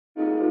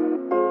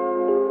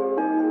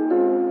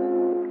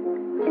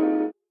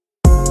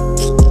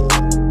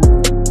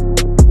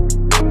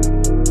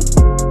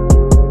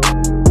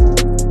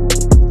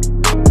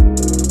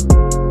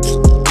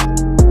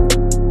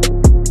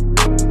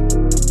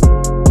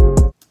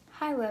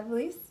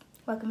lovelies,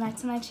 welcome back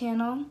to my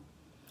channel.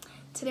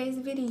 Today's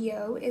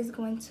video is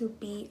going to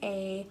be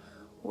a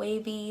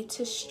wavy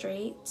to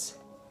straight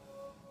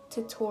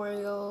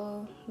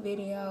tutorial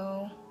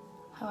video,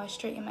 how I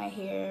straighten my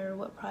hair,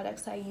 what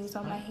products I use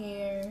on my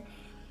hair,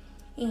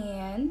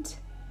 and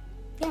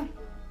yeah,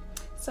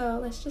 so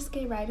let's just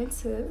get right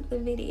into the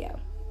video.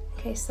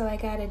 Okay, so I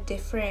got a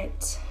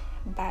different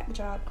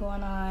backdrop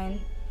going on.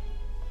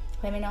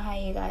 Let me know how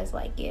you guys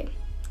like it.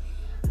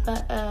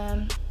 But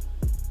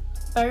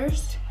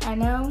first, I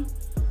know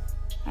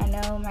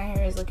my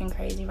hair is looking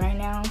crazy right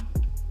now.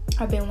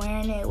 I've been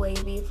wearing it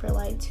wavy for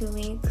like 2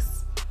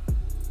 weeks,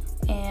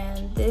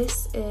 and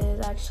this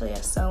is actually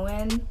a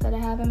sew-in that I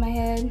have in my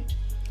head,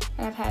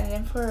 and I've had it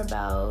in for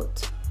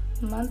about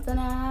a month and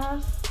a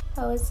half,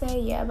 I would say.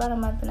 Yeah, about a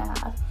month and a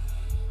half.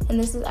 And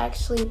this is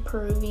actually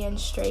Peruvian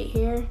straight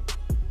hair,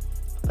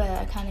 but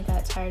I kind of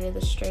got tired of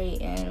the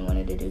straight and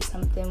wanted to do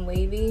something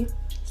wavy,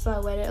 so I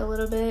wet it a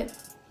little bit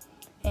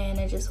and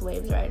it just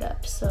waves right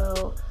up.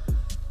 So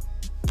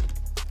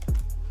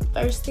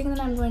first thing that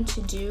I'm going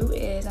to do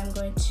is I'm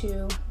going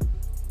to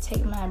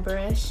take my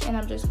brush and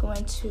I'm just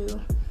going to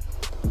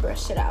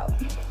brush it out.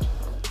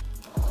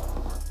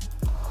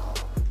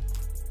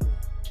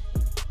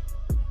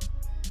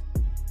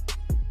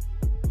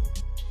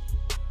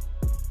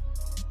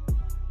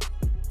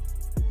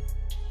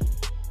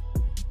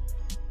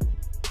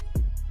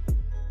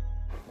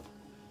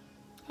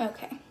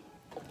 Okay.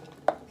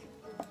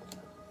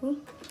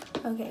 Ooh.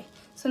 Okay,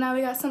 so now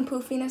we got some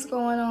poofiness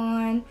going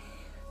on.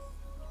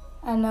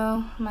 I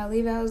know my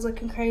leave out is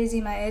looking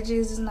crazy, my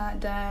edges is not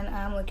done,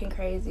 I'm looking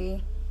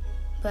crazy,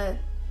 but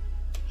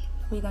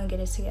we gonna get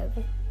it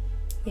together.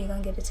 We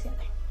gonna get it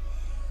together.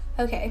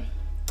 Okay,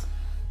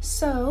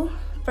 so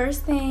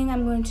first thing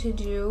I'm going to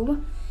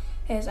do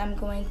is I'm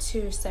going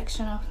to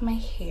section off my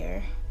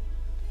hair.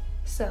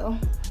 So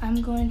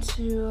I'm going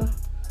to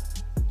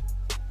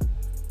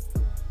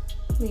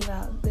leave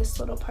out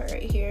this little part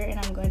right here, and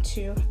I'm going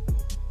to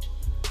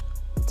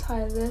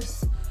tie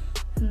this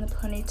in the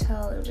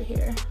ponytail over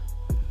here.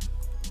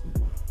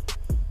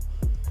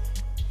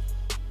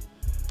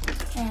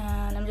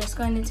 And I'm just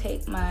going to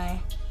take my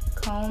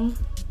comb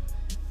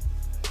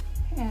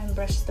and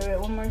brush through it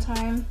one more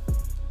time.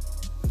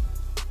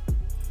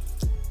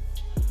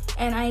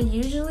 And I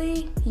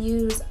usually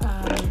use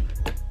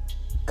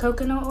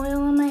coconut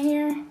oil on my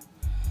hair,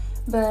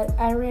 but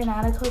I ran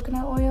out of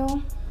coconut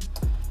oil.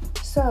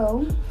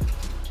 So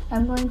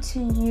I'm going to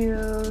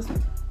use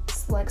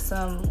like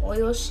some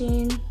oil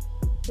sheen.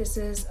 This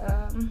is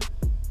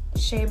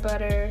shea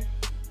butter,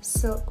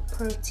 silk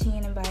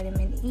protein, and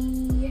vitamin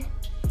E.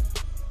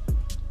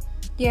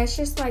 Yeah, it's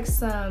just like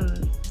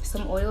some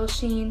oil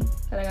sheen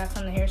that I got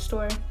from the hair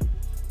store.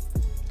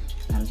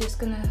 I'm just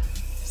gonna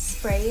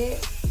spray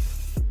it.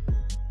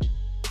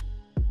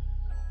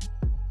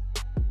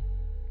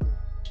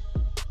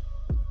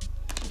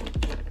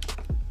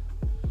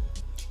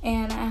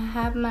 And I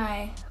have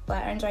my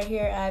flat irons right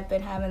here. I've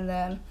been having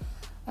them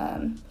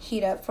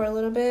heat up for a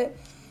little bit,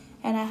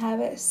 and I have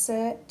it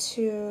set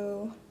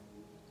to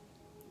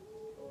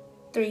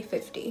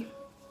 350.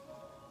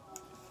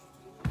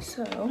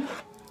 So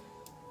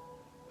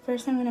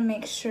first I'm gonna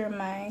make sure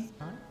my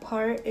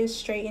part is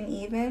straight and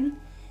even.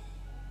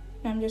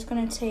 And I'm just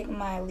gonna take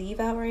my leave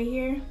out right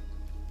here.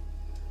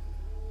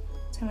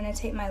 So I'm gonna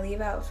take my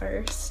leave out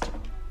first,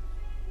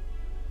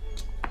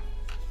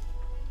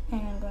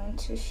 and I'm going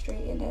to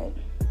straighten it.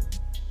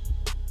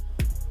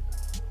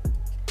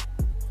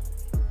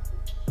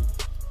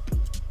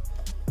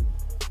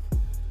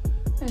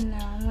 And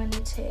now I'm going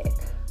to take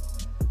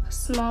a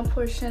small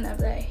portion of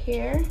that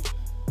hair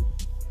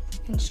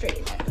and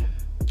straighten it.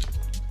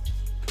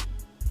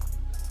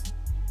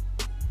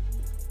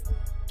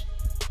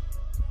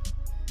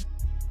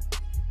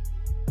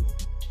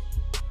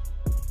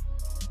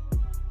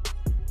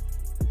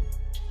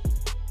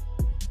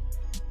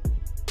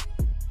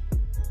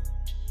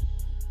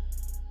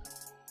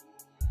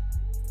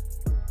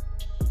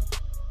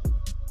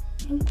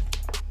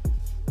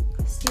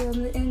 See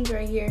on the ends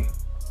right here.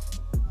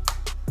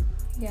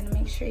 You gotta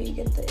make sure you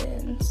get the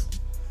ends.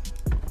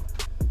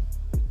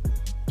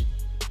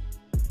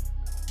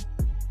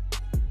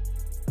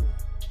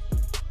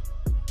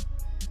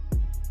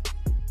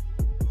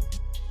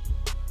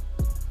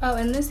 Oh,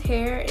 and this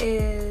hair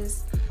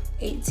is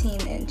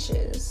 18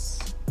 inches.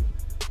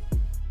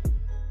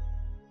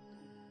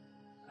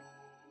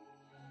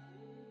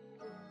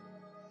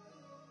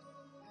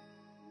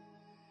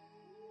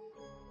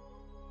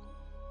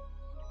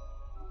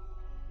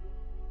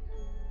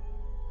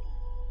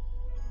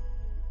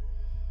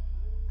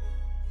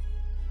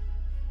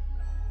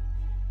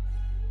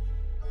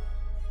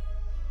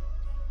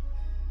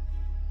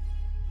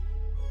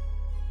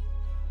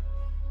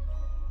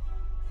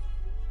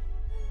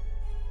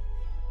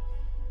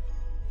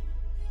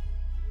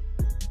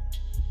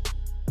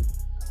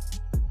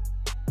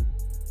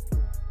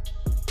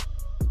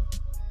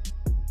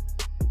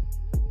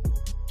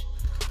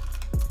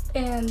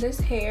 And this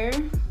hair,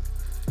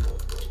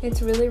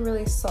 it's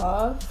really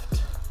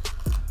soft.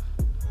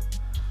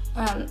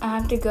 I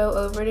have to go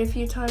over it a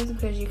few times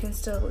because you can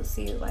still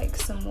see like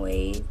some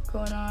wave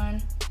going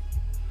on.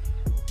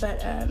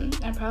 But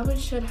I probably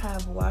should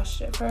have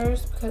washed it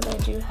first because I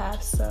do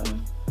have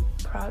some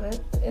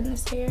product in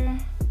this hair.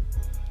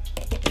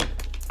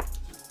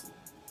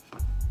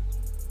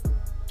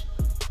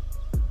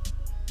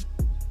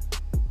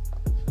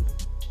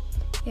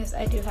 Yes,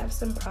 I do have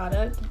some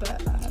product,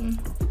 but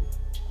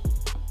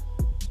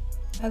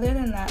other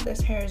than that, this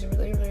hair is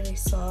really, really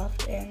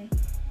soft and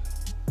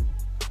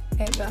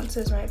it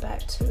bounces right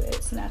back to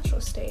its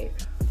natural state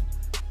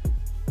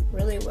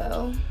really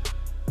well.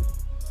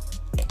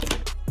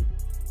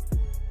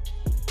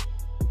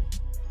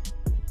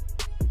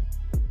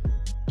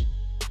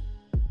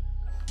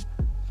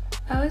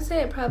 I would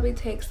say it probably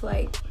takes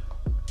like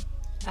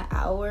an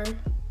hour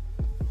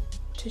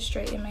to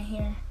straighten my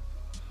hair.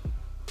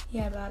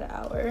 Yeah, about an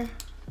hour.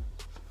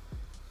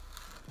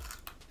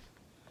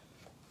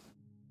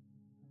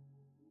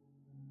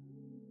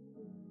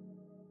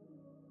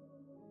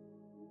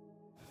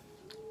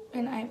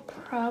 And I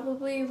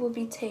probably will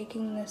be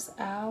taking this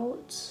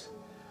out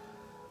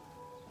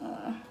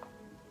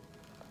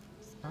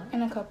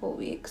in a couple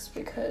weeks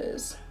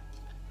because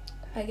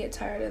I get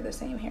tired of the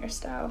same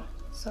hairstyle.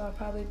 So I'll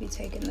probably be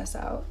taking this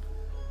out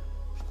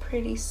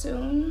pretty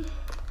soon.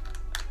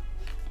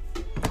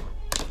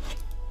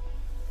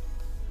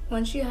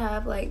 Once you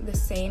have like the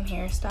same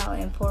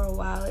hairstyle and for a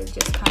while, it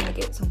just kind of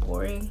gets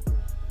boring.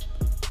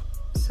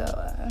 So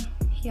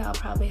yeah, I'll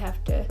probably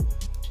have to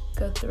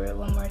go through it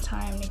one more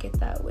time to get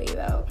that wave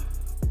out.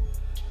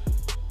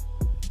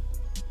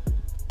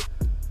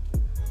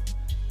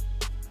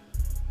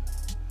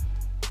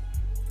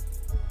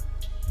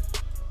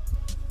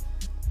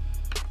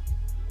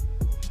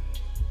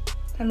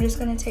 I'm just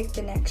gonna take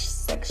the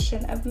next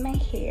section of my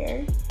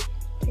hair.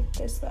 Take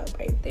this out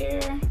right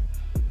there.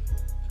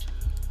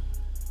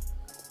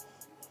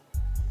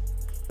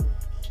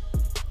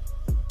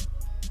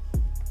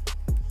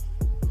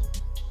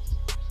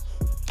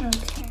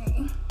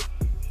 Okay.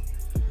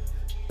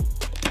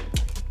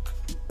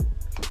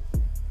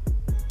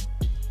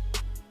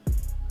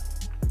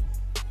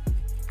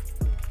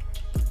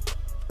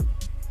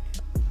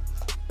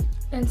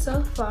 And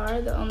so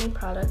far, the only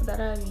product that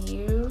I've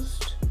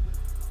used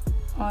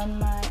on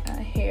my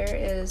hair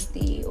is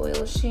the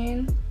oil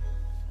sheen,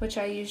 which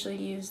I usually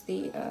use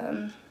the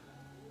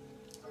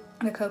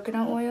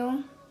coconut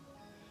oil.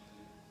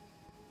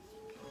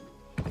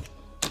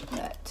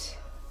 But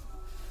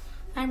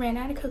I ran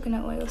out of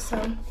coconut oil, so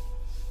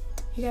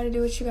you gotta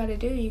do what you gotta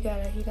do. You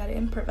gotta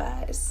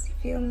improvise. You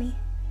feel me?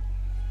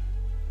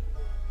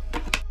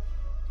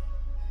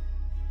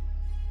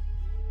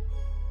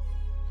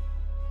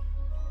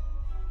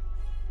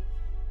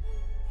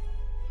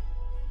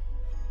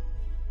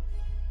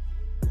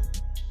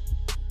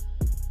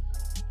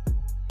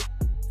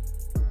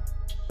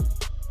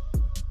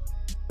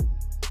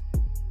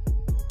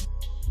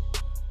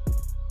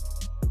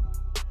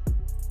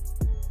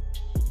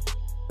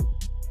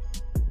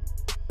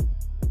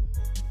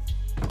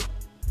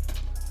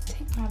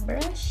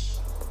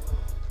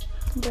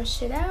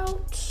 Brush it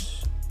out.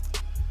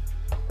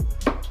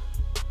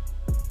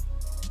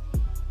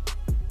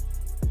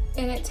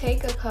 And it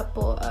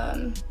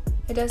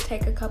does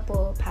take a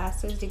couple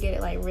passes to get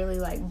it like really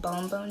like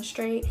bone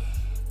straight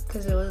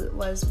because it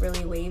was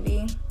really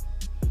wavy.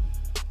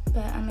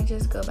 But I'm gonna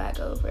just go back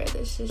over it.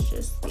 This is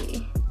just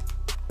the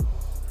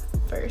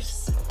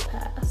first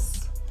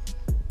pass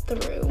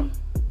through.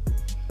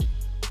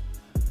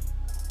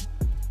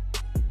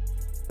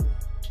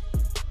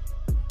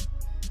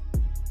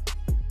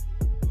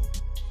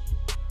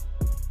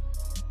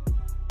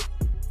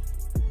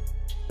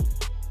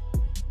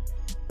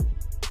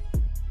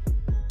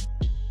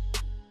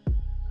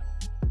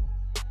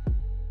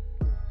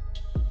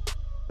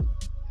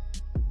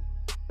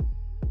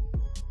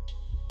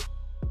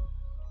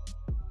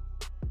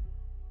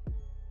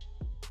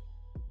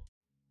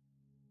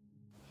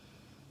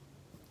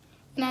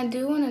 And I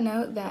do want to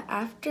note that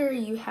after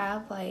you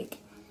have like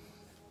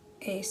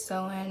a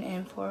sew-in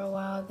and for a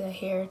while, the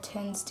hair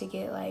tends to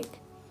get like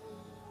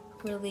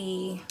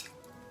really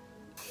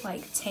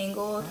like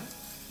tangled.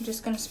 I'm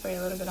just gonna spray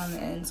a little bit on the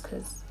ends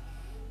because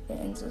the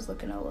ends is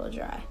looking a little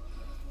dry.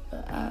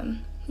 But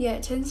yeah,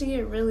 it tends to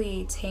get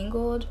really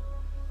tangled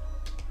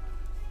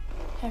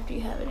after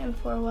you have it in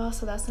for a while.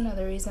 So that's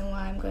another reason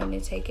why I'm going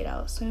to take it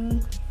out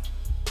soon,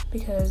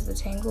 because the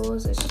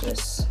tangles is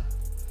just,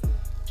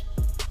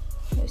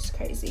 it's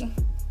crazy.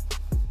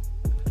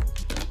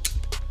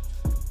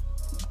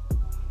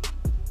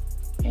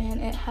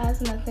 And it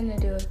has nothing to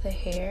do with the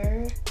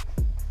hair.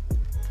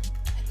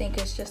 I think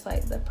it's just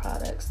like the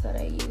products that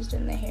I used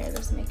in the hair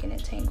that's making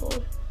it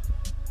tangled.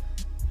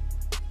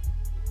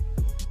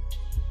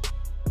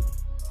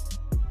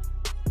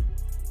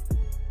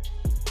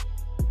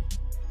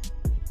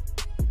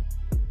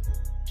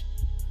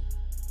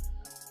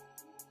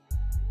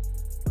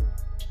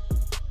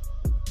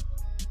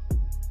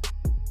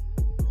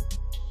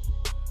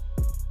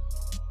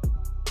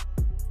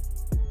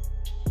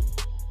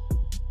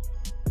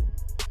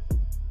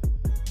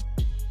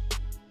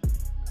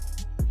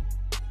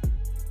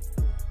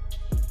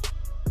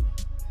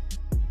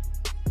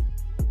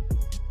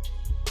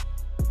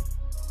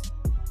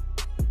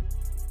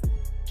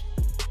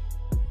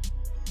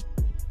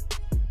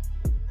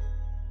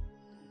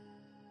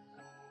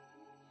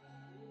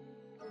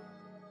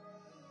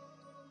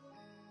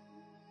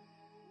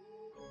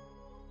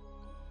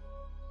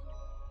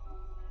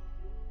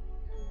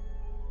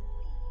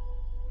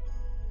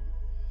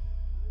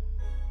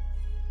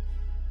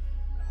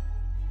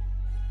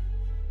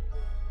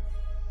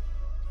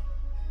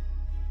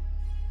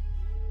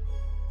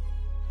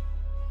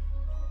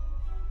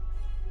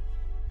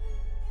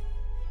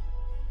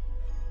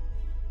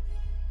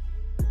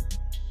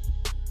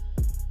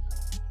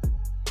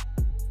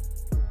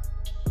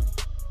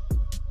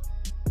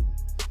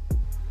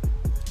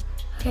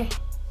 Okay,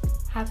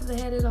 half of the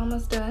head is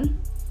almost done.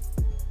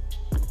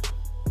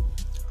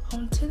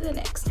 On to the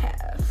next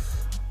half.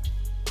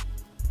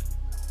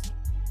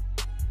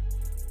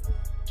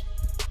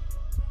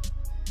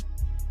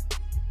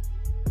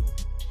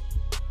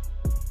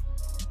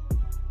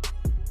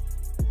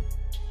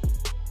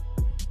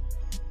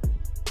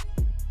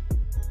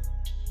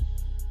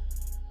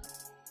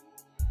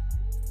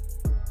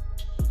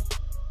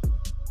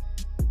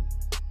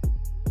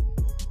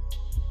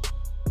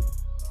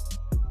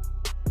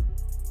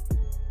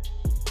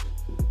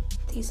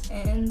 These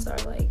ends are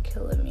like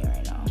killing me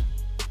right now.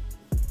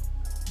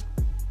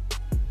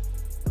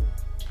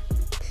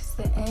 Cause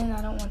the end,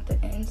 I don't want the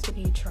ends to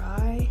be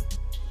dry,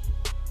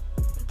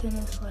 but then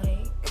it's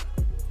like,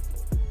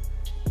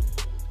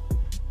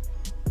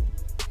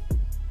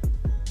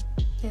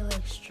 they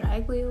look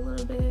straggly a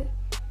little bit,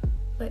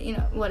 but you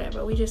know,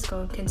 whatever, we just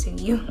gonna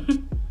continue.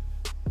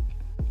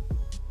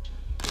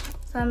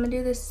 So I'm gonna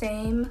do the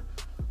same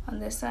on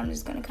this side. I'm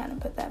just gonna kind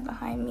of put that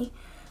behind me.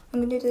 I'm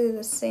gonna do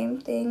the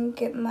same thing,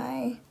 get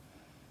my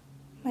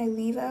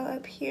leave out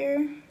up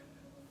here.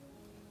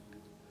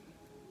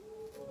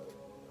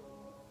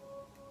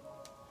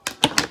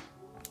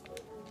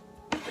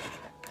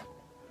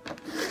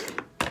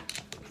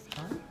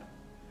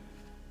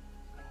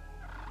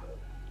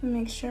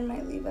 Make sure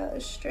my leave out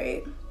is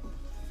straight.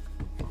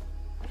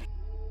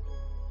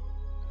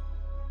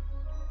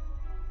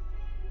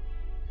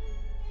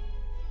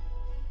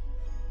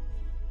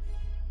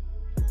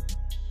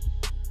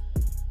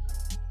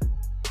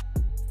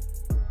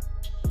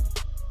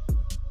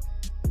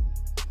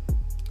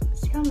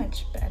 See how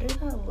much better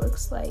that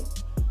looks like?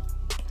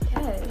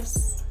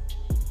 Yes.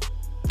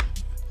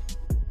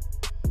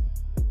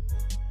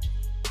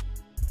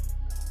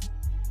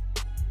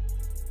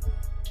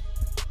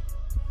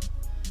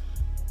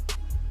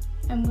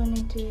 I'm going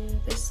to do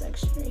this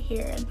section right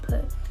here and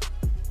put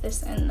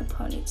this in the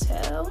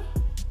ponytail.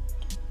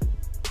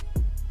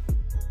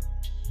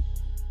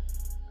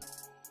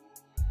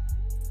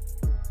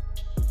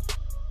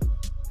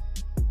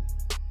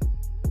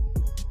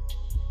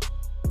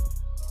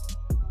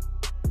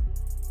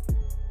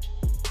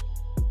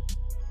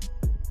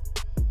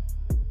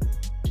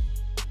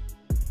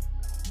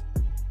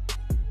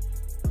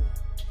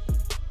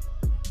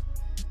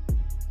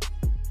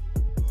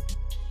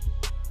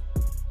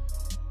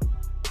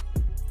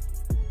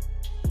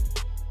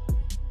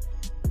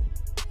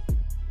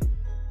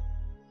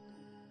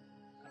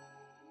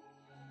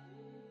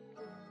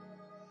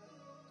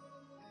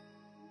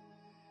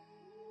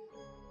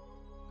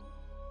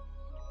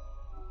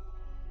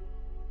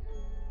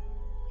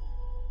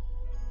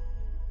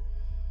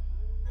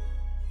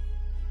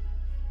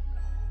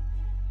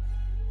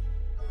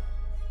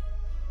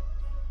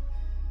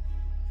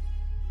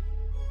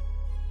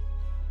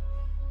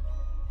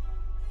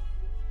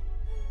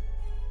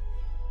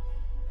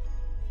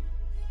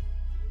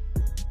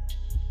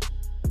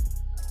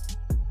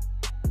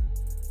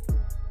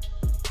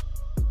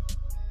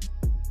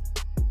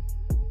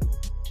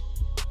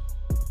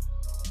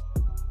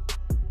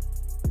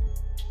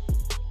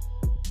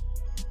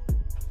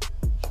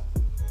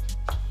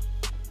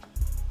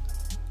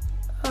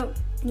 Oh,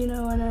 you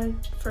know what I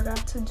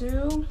forgot to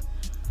do?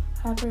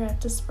 I forgot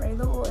to spray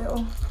the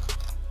oil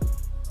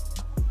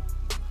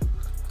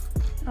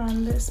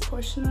on this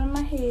portion of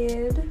my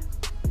head.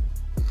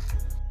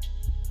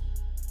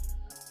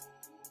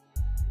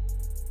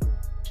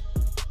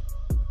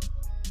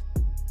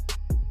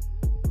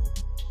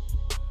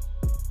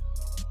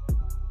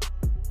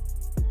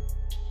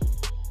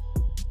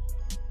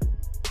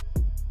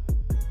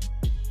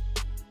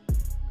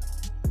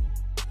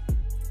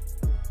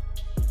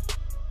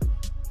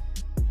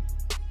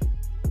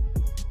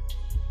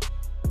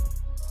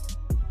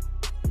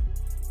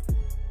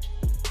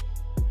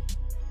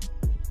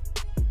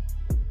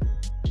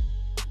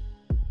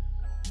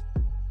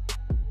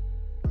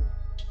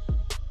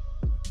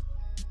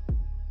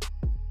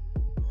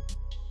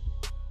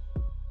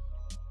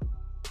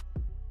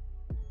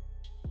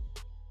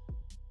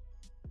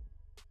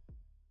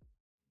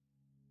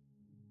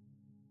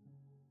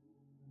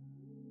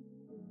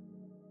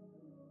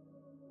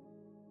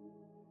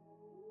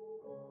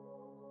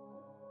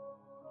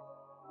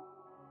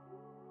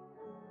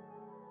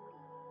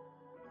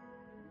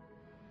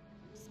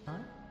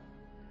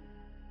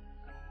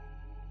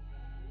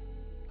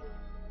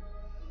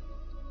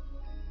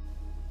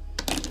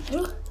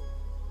 Ooh,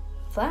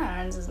 flat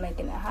irons is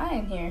making it hot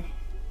in here.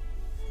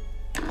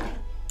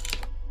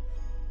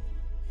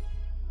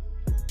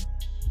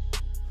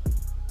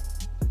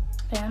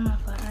 And my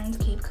flat irons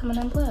keep coming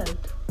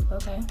unplugged.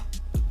 Okay.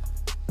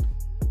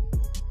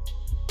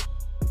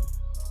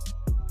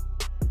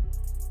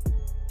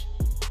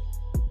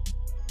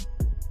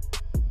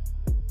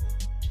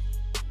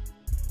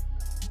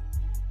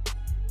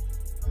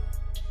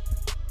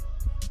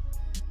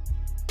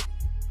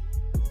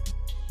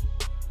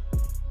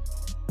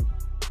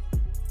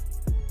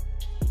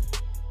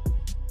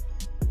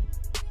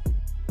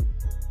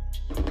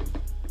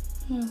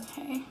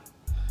 Okay.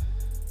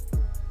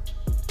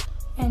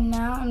 And And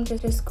now I'm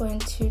just going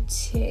to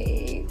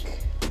take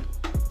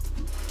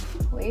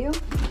oil.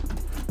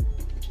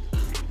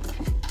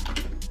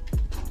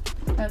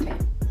 Okay,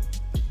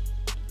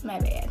 my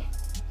bad.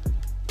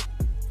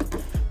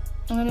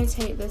 I'm gonna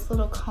take this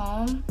little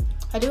comb.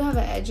 I do have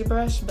an edge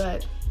brush,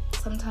 but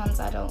sometimes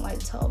I don't like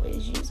to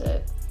always use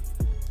it.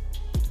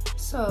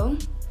 So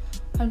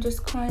I'm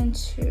just going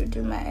to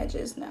do my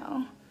edges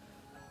now.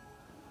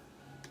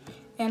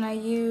 And I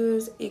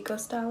use Eco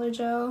Styler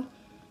gel,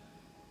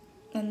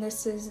 and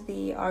this is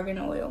the argan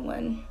oil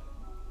one.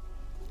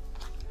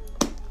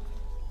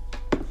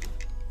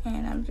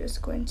 And I'm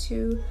just going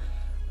to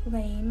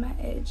lay my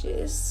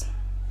edges.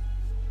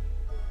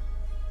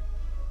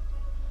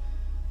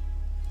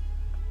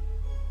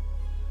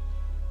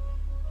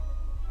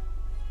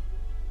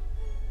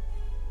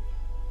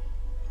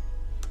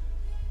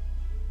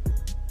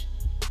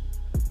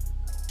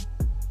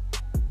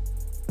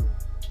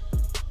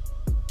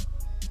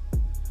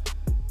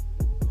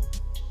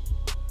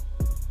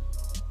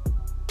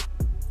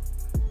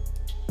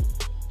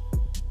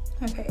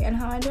 Okay, and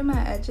how I do my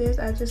edges,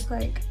 I just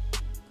like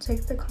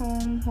take the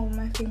comb, hold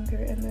my finger,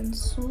 and then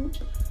swoop,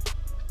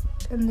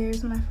 and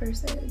there's my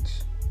first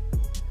edge.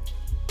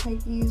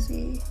 Like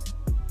easy.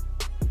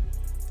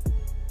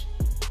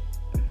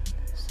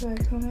 So I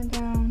comb it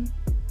down,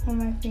 hold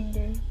my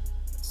finger,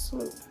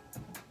 swoop.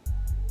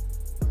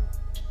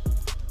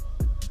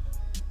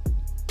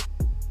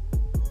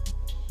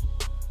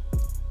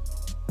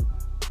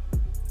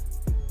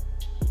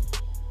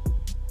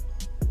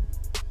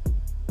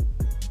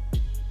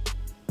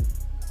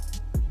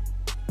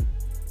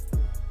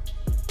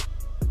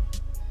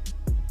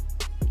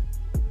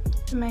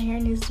 My hair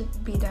needs to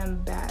be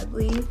done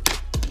badly,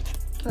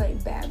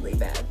 like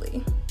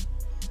badly.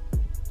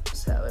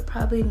 So it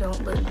probably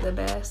don't look the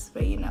best,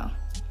 but you know,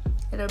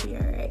 it'll be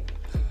all right.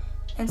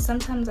 And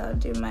sometimes I'll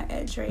do my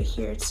edge right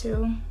here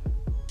too.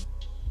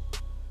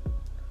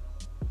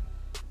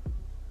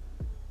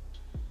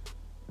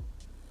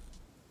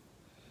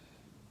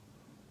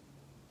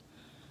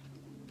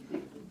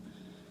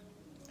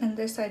 And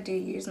this I do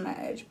use my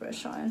edge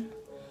brush on.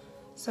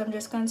 So I'm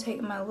just gonna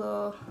take my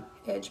little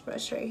edge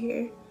brush right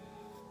here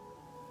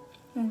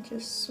and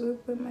just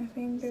swoop with my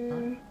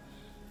finger,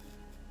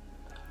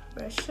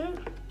 brush it.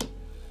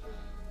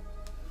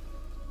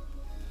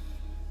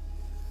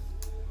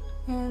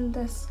 And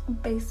that's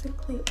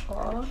basically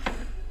all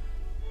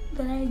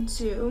that I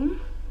do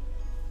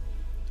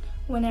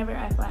whenever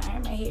I flat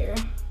iron my hair.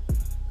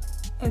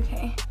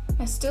 Okay,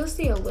 I still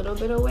see a little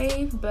bit of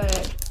wave,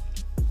 but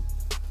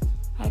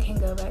I can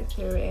go back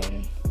through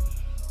and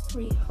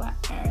re-flat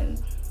iron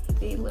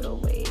the little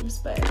waves,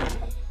 but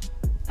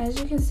as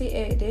you can see,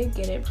 it did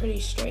get it pretty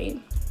straight.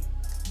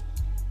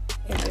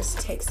 It just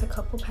takes a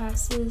couple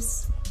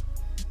passes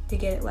to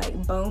get it like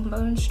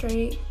bone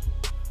straight.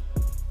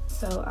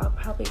 So I'll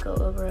probably go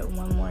over it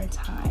one more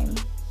time.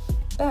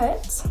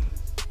 But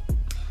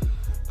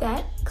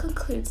that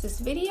concludes this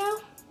video.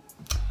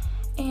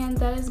 And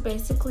that is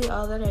basically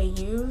all that I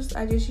used.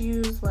 I just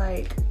use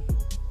like,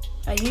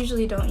 I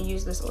usually don't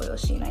use this oil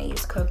sheen. I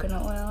use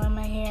coconut oil in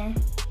my hair.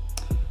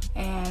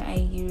 And I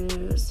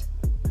use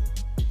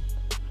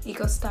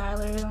Eco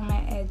Styler on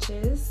my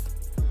edges.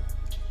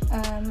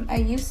 I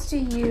used to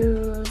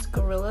use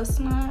Gorilla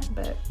Snot,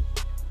 but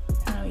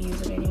I don't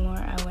use it anymore.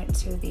 I went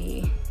to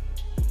the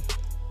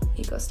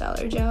Eco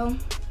Styler gel.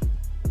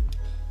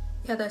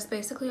 Yeah, that's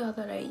basically all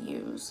that I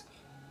use.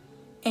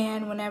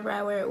 And whenever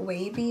I wear it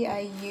wavy,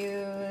 I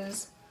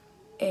use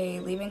a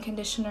leave-in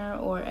conditioner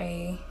or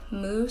a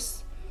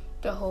mousse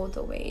to hold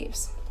the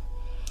waves.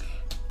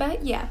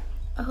 But yeah,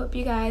 I hope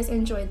you guys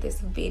enjoyed this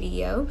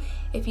video.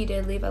 If you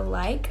did, leave a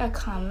like, a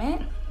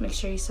comment, make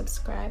sure you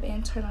subscribe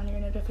and turn on your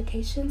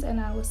notifications, and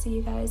I will see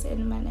you guys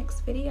in my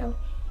next video.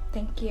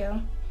 Thank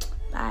you.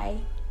 Bye.